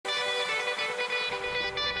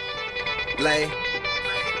Lay.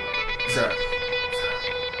 Sir.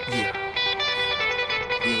 Yeah.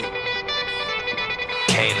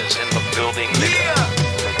 Kane is in the building.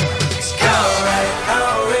 Alright,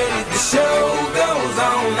 already the show goes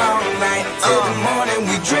on all night. Till the morning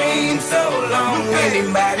we dream so long.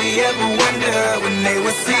 Anybody ever wonder when they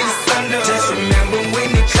would see the sun? Just remember when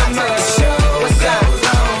it comes up, the show goes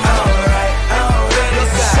on. Alright, already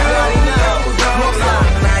the show goes on all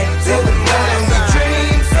night. Till the morning we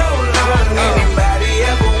dream so long. Anybody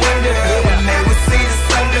ever wonder when they would see the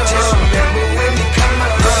sun? Just remember when it comes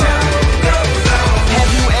up, the show goes on.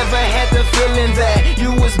 Have you ever had the feeling that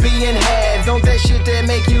you was being had? Don't that shit that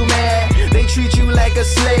make you mad? They treat you like a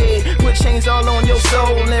slave, put chains all on your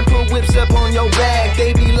soul and put whips up on your back.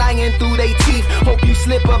 They be lying through they teeth, hope you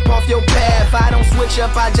slip up off your path. I don't switch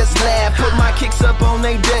up, I just laugh, put my kicks up on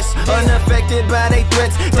they desk, unaffected by they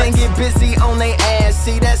threats, then get busy on they ass.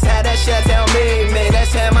 See, that's how that Chi-Town made me,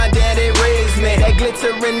 that's how my daddy raised me. That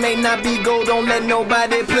glittering may not be gold, don't let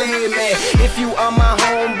nobody play me. If you are my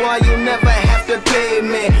homeboy, you'll never have to pay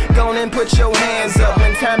me. Go and put your hands up,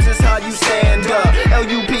 when times is hard you stand up.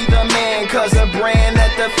 LUP the man, cause a brand that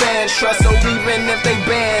the fans trust. So even if they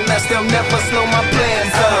ban us, they'll never slow my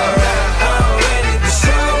plans up. Already the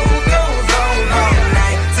show goes on all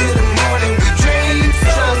night. Till the morning we dream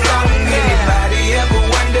so long. Anybody ever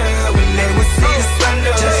wonder when they would see the sun?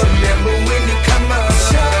 Just remember when it come up, the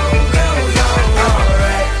show goes on.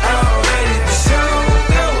 Alright, already the show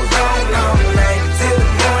goes on all night. Till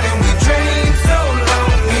the morning we dream so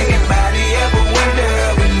long. Anybody ever wonder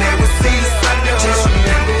when they would see the sun? Just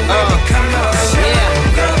remember when it come up, the show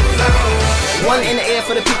goes on. One in the air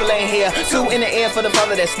for the people ain't here, two in the air for the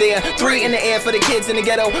father that's there, three in the air for the kids in the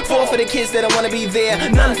ghetto, four for the kids that don't wanna be there,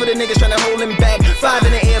 none for the niggas trying to hold him back, five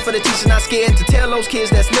in the air for the teacher not scared to tell those kids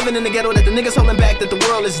that's living in the ghetto that the niggas holding back, that the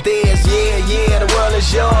world is theirs. Yeah, yeah, the world is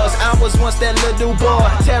yours. I was once that little boy,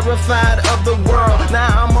 terrified of the world.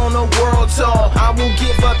 Now I'm on a world tour. I will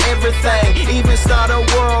give up everything, even start a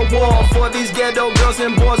world war for these ghetto girls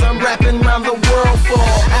and boys I'm rapping around the world for.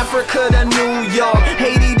 Africa to New York,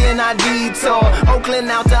 Haiti then I detour, Oakland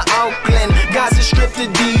out to Oakland, Gaza Strip to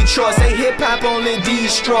Detroit. Say hip hop only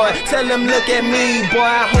destroy. Tell them look at me, boy.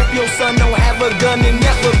 I hope your son don't have a gun and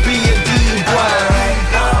never be a D-boy.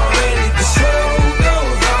 Already the show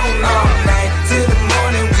goes on all night. Till the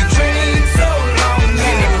morning we dream so long.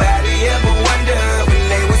 Anybody ever wonder when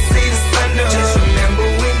they would see the sun? Just remember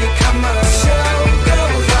when it come up, the show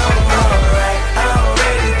goes on. Alright,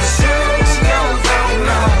 already the show goes on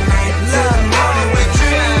all night. Till the morning we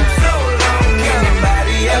dream so long.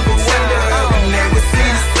 Anybody ever wonder when they would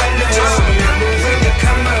see the sun? Just remember when it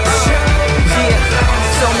come up, the show goes on.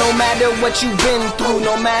 So no matter what you've been through,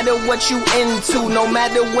 no matter what you into, no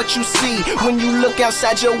matter what you see, when you look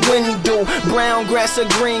outside your window, brown grass or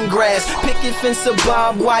green grass, picket fence or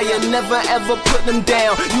barbed wire, never ever put them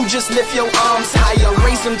down. You just lift your arms higher,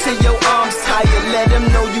 raise them till your arms tired. Let them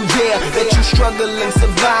know you there, that you struggling,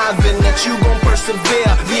 surviving, that you gon'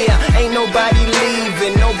 persevere. Yeah,